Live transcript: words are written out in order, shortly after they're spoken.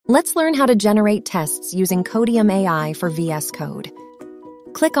Let's learn how to generate tests using CodiumAI for VSCode.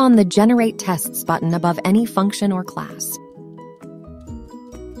 Click on the Generate Tests button above any function or class.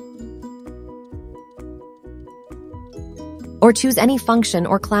 Or choose any function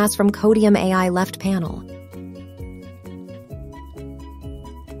or class from CodiumAI left panel.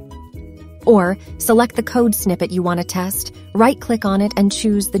 Or select the code snippet you want to test, right-click on it and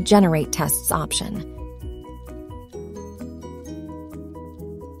choose the Generate Tests option.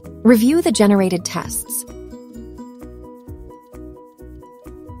 Review the generated tests.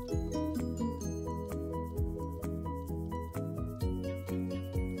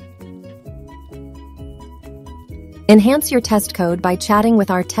 Enhance your test code by chatting with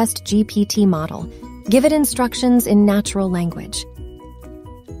our Test GPT model. Give it instructions in natural language.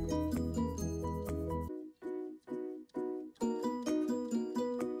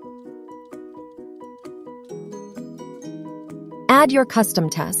 Add your custom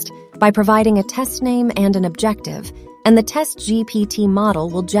test by providing a test name and an objective, and the Test GPT model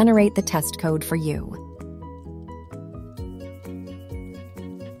will generate the test code for you.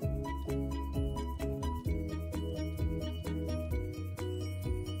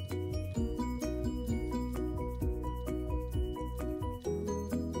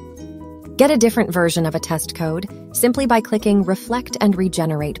 Get a different version of a test code simply by clicking Reflect and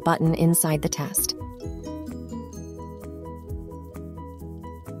Regenerate button inside the test.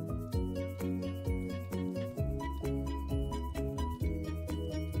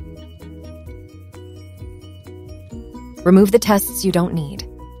 Remove the tests you don't need.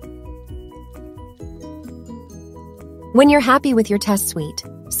 When you're happy with your test suite,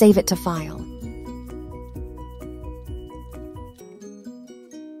 save it to File.